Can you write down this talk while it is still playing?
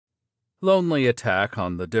Lonely Attack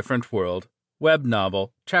on the Different World, Web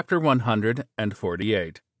Novel, Chapter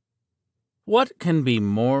 148. What can be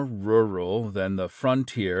more rural than the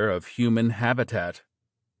frontier of human habitat?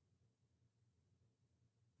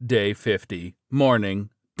 Day 50,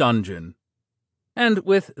 Morning, Dungeon. And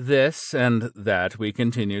with this and that we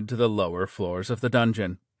continued to the lower floors of the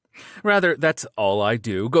dungeon. Rather, that's all I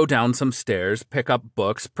do. Go down some stairs, pick up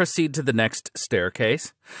books, proceed to the next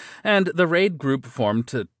staircase. And the raid group formed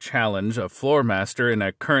to challenge a floor master in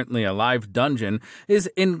a currently alive dungeon is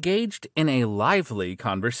engaged in a lively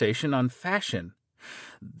conversation on fashion.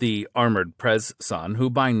 The armored Prez-san, who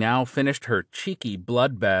by now finished her cheeky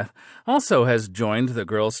bloodbath, also has joined the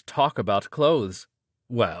girls' talk about clothes.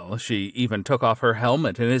 Well, she even took off her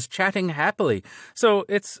helmet and is chatting happily, so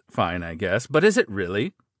it's fine, I guess, but is it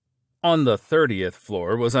really? On the 30th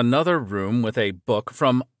floor was another room with a book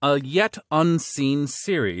from a yet unseen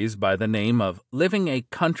series by the name of Living a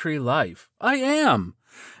Country Life. I am!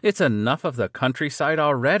 It's enough of the countryside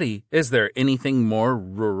already. Is there anything more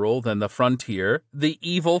rural than the frontier, the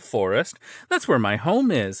evil forest? That's where my home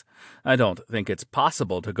is. I don't think it's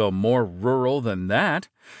possible to go more rural than that.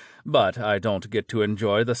 But I don't get to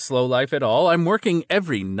enjoy the slow life at all. I'm working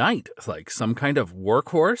every night, like some kind of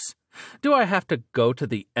workhorse. Do I have to go to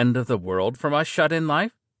the end of the world for my shut-in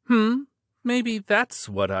life? Maybe that's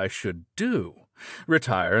what I should do.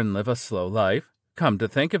 Retire and live a slow life. Come to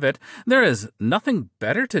think of it, there is nothing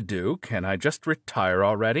better to do. Can I just retire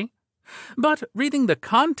already? But reading the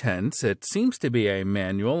contents, it seems to be a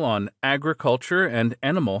manual on agriculture and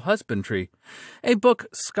animal husbandry. A book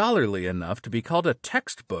scholarly enough to be called a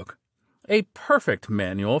textbook. A perfect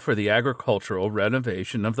manual for the agricultural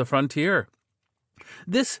renovation of the frontier.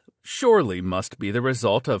 This surely must be the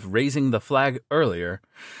result of raising the flag earlier.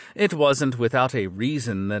 It wasn't without a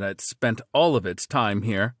reason that it spent all of its time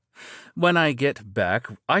here. When I get back,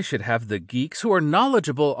 I should have the geeks who are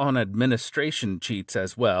knowledgeable on administration cheats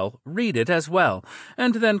as well read it as well,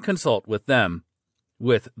 and then consult with them.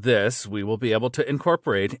 With this, we will be able to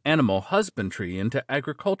incorporate animal husbandry into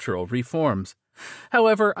agricultural reforms.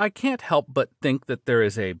 However, I can't help but think that there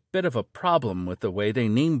is a bit of a problem with the way they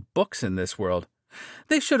name books in this world.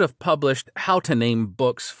 They should have published how to name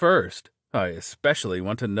books first. I especially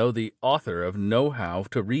want to know the author of Know-How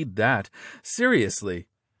to read that, seriously.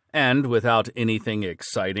 And without anything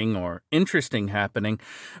exciting or interesting happening,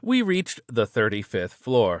 we reached the 35th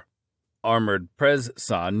floor. Armored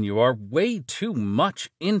Prez-san, you are way too much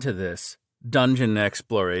into this. Dungeon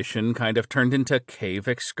exploration kind of turned into cave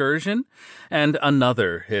excursion, and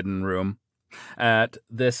another hidden room. At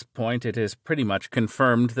this point, it is pretty much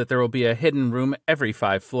confirmed that there will be a hidden room every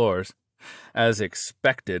 5 floors. As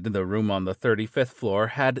expected, the room on the 35th floor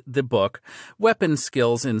had the book, Weapon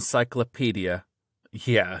Skills Encyclopedia.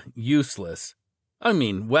 Yeah, useless. I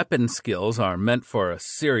mean, weapon skills are meant for a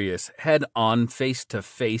serious, head-on,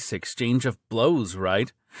 face-to-face exchange of blows,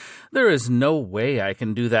 right? There is no way I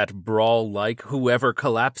can do that brawl-like whoever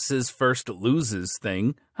collapses first loses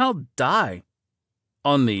thing. I'll die.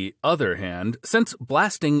 On the other hand, since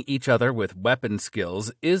blasting each other with weapon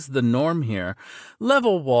skills is the norm here,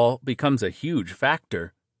 level wall becomes a huge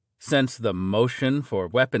factor. Since the motion for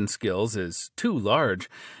weapon skills is too large,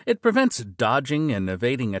 it prevents dodging and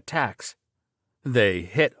evading attacks. They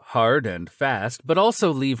hit hard and fast, but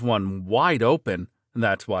also leave one wide open.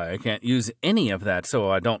 That's why I can't use any of that, so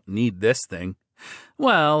I don't need this thing.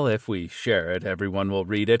 Well, if we share it, everyone will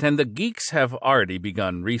read it, and the geeks have already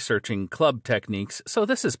begun researching club techniques, so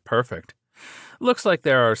this is perfect. Looks like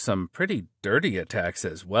there are some pretty dirty attacks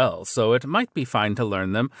as well, so it might be fine to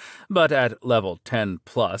learn them, but at level 10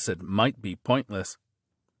 plus it might be pointless.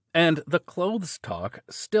 And the clothes talk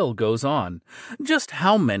still goes on. Just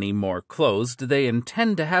how many more clothes do they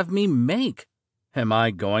intend to have me make? Am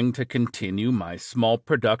I going to continue my small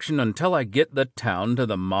production until I get the town to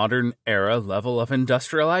the modern era level of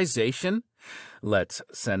industrialization? Let's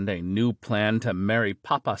send a new plan to Mary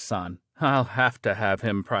Papa-san. I'll have to have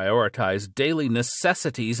him prioritize daily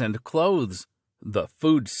necessities and clothes. The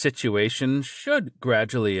food situation should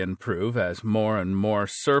gradually improve as more and more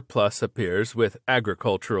surplus appears with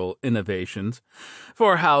agricultural innovations.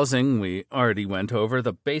 For housing, we already went over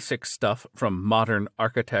the basic stuff from modern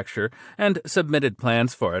architecture and submitted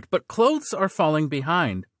plans for it, but clothes are falling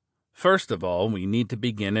behind. First of all, we need to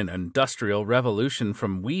begin an industrial revolution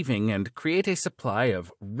from weaving and create a supply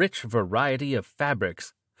of rich variety of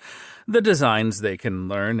fabrics. The designs they can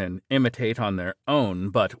learn and imitate on their own,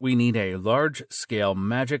 but we need a large-scale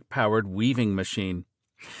magic-powered weaving machine.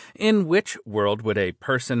 In which world would a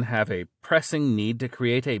person have a pressing need to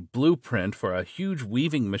create a blueprint for a huge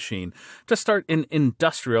weaving machine to start an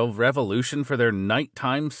industrial revolution for their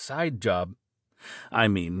nighttime side job? I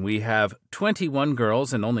mean, we have 21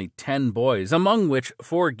 girls and only 10 boys, among which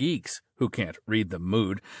 4 geeks, who can't read the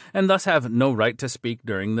mood, and thus have no right to speak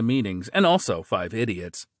during the meetings, and also 5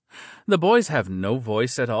 idiots. The boys have no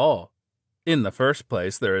voice at all. In the first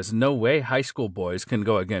place, there is no way high school boys can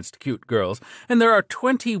go against cute girls, and there are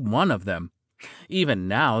 21 of them. Even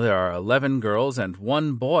now, there are 11 girls and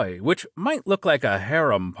 1 boy, which might look like a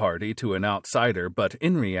harem party to an outsider, but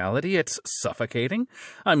in reality, it's suffocating.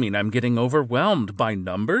 I mean, I'm getting overwhelmed by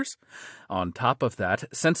numbers. On top of that,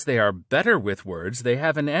 since they are better with words, they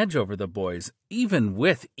have an edge over the boys, even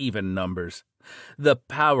with even numbers. The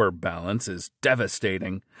power balance is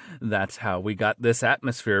devastating. That's how we got this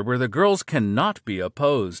atmosphere where the girls cannot be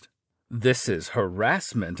opposed. This is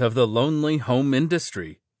harassment of the lonely home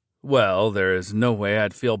industry. Well, there is no way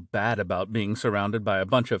I'd feel bad about being surrounded by a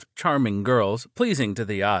bunch of charming girls, pleasing to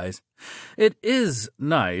the eyes. It is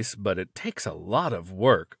nice, but it takes a lot of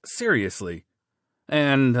work, seriously.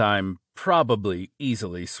 And I'm probably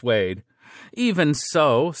easily swayed. Even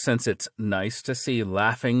so, since it's nice to see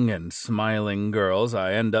laughing and smiling girls,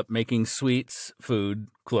 I end up making sweets, food,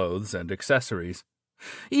 clothes, and accessories.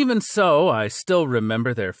 Even so, I still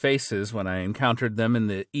remember their faces when I encountered them in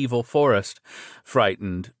the evil forest,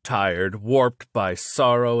 frightened, tired, warped by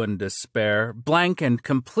sorrow and despair, blank and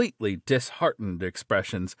completely disheartened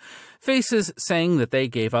expressions, faces saying that they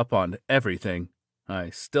gave up on everything. I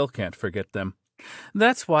still can't forget them.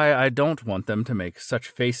 That's why I don't want them to make such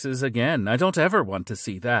faces again. I don't ever want to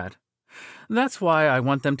see that. That's why I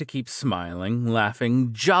want them to keep smiling, laughing,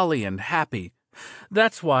 jolly and happy.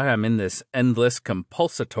 That's why I'm in this endless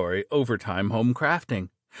compulsory overtime home crafting.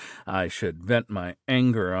 I should vent my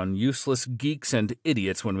anger on useless geeks and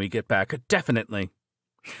idiots when we get back, definitely.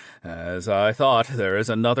 As I thought, there is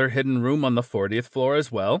another hidden room on the 40th floor as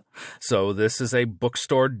well. So this is a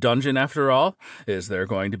bookstore dungeon after all? Is there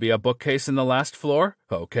going to be a bookcase in the last floor?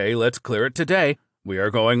 Okay, let's clear it today. We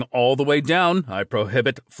are going all the way down. I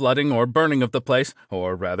prohibit flooding or burning of the place,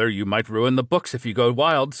 or rather, you might ruin the books if you go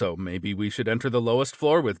wild, so maybe we should enter the lowest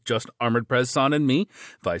floor with just Armored Prez-san and me.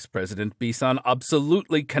 Vice President B-san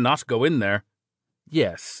absolutely cannot go in there.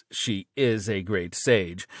 Yes, she is a great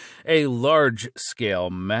sage. A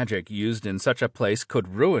large-scale magic used in such a place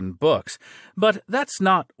could ruin books, but that's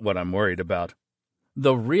not what I'm worried about.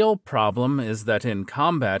 The real problem is that in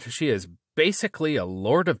combat she is basically a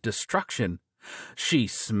lord of destruction. She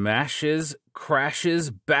smashes,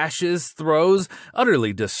 crashes, bashes, throws,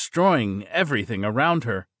 utterly destroying everything around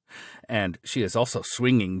her. And she is also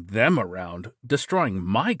swinging them around, destroying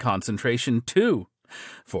my concentration too.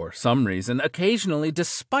 For some reason, occasionally,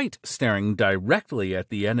 despite staring directly at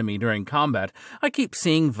the enemy during combat, I keep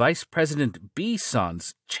seeing Vice President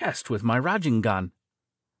B-san's chest with my Rasengan.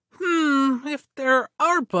 If there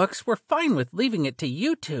are books, we're fine with leaving it to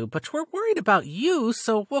you two, but we're worried about you,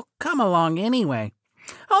 so we'll come along anyway.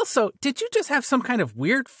 Also, did you just have some kind of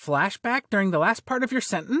weird flashback during the last part of your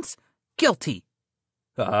sentence? Guilty.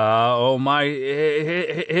 My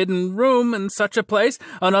hidden room in such a place.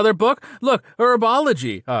 Another book? Look,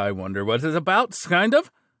 herbology. I wonder what it's about, kind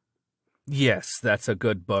of. Yes, that's a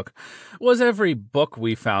good book. Was every book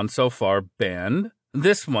we found so far banned?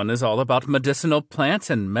 This one is all about medicinal plants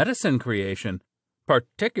and medicine creation,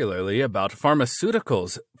 particularly about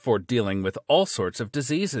pharmaceuticals for dealing with all sorts of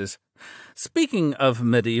diseases. Speaking of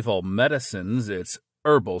medieval medicines, it's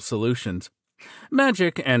herbal solutions.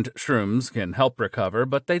 Magic and shrooms can help recover,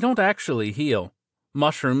 but they don't actually heal.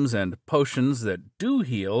 Mushrooms and potions that do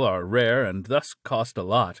heal are rare and thus cost a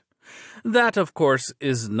lot. That, of course,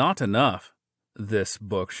 is not enough. This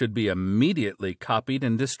book should be immediately copied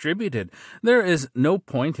and distributed. There is no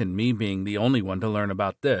point in me being the only one to learn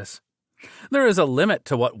about this. There is a limit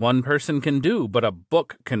to what one person can do, but a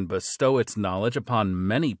book can bestow its knowledge upon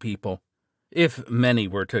many people. If many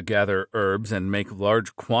were to gather herbs and make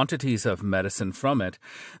large quantities of medicine from it,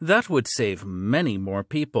 that would save many more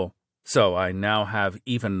people. So I now have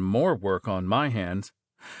even more work on my hands.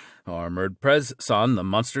 Armored Prez-san, the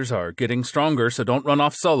monsters are getting stronger, so don't run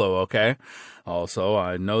off solo, okay? Also,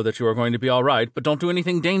 I know that you are going to be all right, but don't do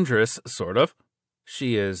anything dangerous, sort of.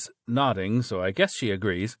 She is nodding, so I guess she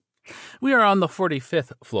agrees. We are on the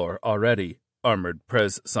 45th floor already. Armored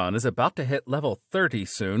Prez-san is about to hit level 30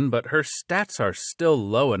 soon, but her stats are still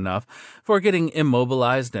low enough for getting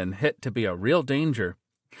immobilized and hit to be a real danger.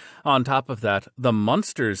 On top of that, the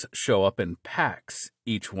monsters show up in packs,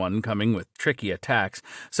 each one coming with tricky attacks,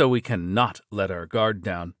 so we cannot let our guard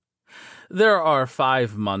down. There are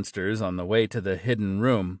 5 monsters on the way to the hidden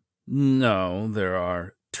room. No, there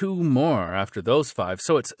are 2 more after those 5,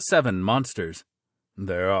 so it's 7 monsters.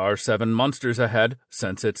 There are 7 monsters ahead.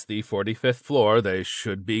 Since it's the 45th floor, they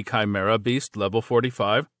should be Chimera Beast level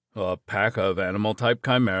 45. A pack of animal-type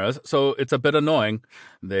chimeras, so it's a bit annoying.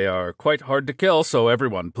 They are quite hard to kill, so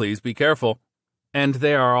everyone please be careful. And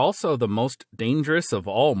they are also the most dangerous of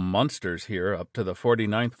all monsters here up to the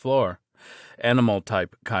 49th floor.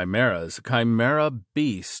 Animal-type chimeras, Chimera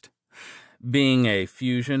Beast. Being a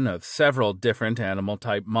fusion of several different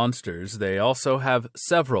animal-type monsters, they also have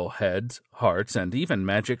several heads, hearts, and even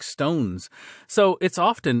magic stones, so it's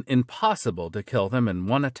often impossible to kill them in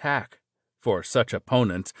one attack. For such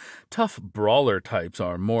opponents, tough brawler types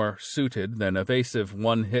are more suited than evasive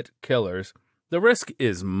one-hit killers. The risk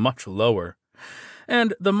is much lower.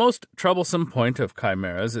 And the most troublesome point of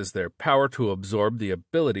chimeras is their power to absorb the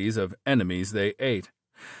abilities of enemies they ate.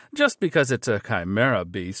 Just because it's a chimera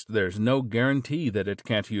beast, there's no guarantee that it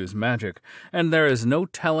can't use magic, and there is no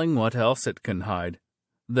telling what else it can hide.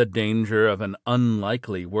 The danger of an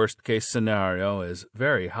unlikely worst-case scenario is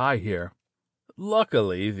very high here.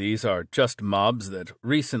 Luckily, these are just mobs that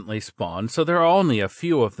recently spawned, so there are only a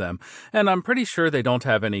few of them, and I'm pretty sure they don't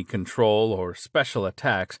have any control or special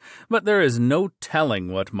attacks, but there is no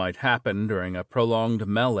telling what might happen during a prolonged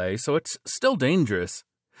melee, so it's still dangerous.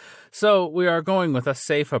 So we are going with a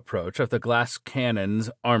safe approach of the glass cannon's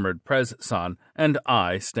armored Prez-san, and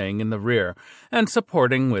I staying in the rear, and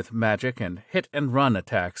supporting with magic and hit-and-run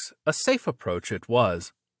attacks. A safe approach it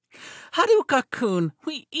was. Haruka-kun,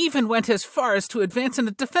 we even went as far as to advance in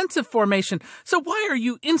a defensive formation, so why are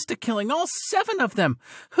you insta-killing all 7 of them?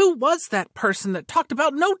 Who was that person that talked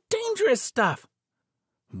about no dangerous stuff?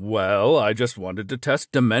 Well, I just wanted to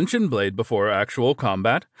test Dimension Blade before actual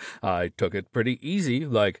combat. I took it pretty easy,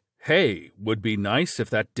 like, hey, would be nice if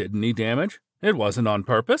that did any damage. It wasn't on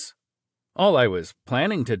purpose. All I was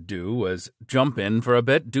planning to do was jump in for a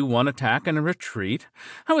bit, do 1 attack, and retreat.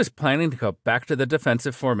 I was planning to go back to the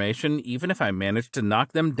defensive formation even if I managed to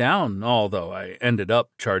knock them down, although I ended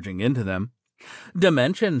up charging into them.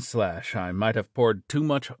 Dimension Slash, I might have poured too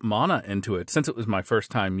much mana into it since it was my first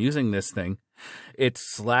time using this thing. It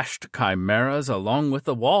slashed chimeras along with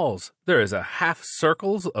the walls. There is a half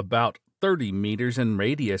circle about 30 meters in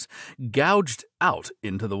radius, gouged out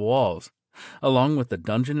into the walls. Along with the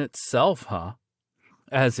dungeon itself, huh?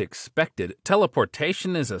 As expected,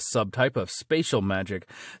 teleportation is a subtype of spatial magic,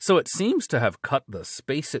 so it seems to have cut the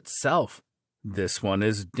space itself. This one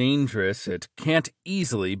is dangerous. It can't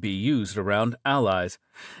easily be used around allies.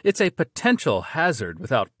 It's a potential hazard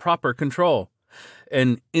without proper control.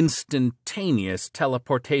 An instantaneous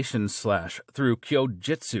teleportation slash through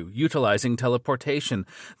Kyojitsu utilizing teleportation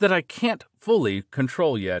that I can't fully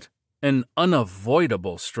control yet. An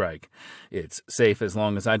unavoidable strike. It's safe as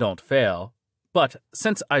long as I don't fail. But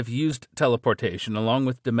since I've used teleportation along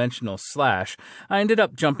with Dimensional Slash, I ended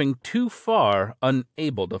up jumping too far,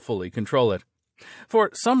 unable to fully control it. For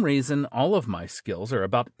some reason, all of my skills are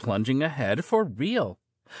about plunging ahead for real.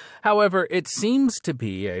 However, it seems to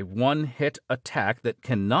be a one-hit attack that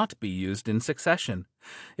cannot be used in succession.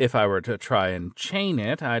 If I were to try and chain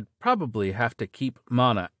it, I'd probably have to keep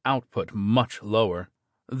mana output much lower.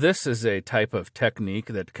 This is a type of technique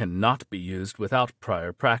that cannot be used without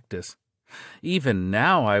prior practice. Even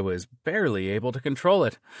now I was barely able to control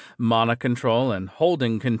it. Mana control and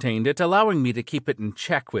holding contained it, allowing me to keep it in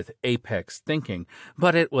check with apex thinking,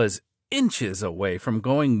 but it was inches away from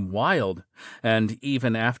going wild. And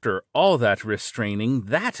even after all that restraining,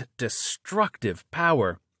 that destructive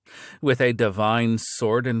power. With a divine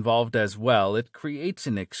sword involved as well, it creates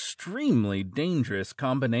an extremely dangerous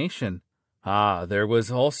combination. Ah, there was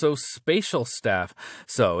also spatial staff,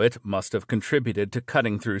 so it must have contributed to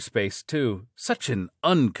cutting through space too. Such an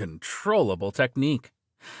uncontrollable technique.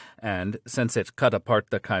 And since it cut apart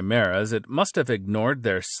the chimeras, it must have ignored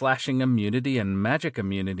their slashing immunity and magic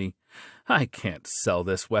immunity. I can't sell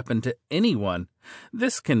this weapon to anyone.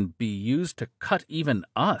 This can be used to cut even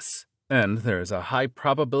us, and there is a high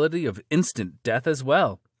probability of instant death as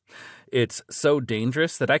well. It's so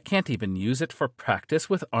dangerous that I can't even use it for practice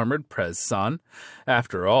with Armored Prez-san.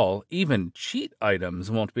 After all, even cheat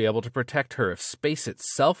items won't be able to protect her if space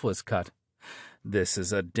itself was cut. This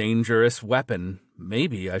is a dangerous weapon.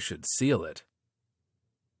 Maybe I should seal it.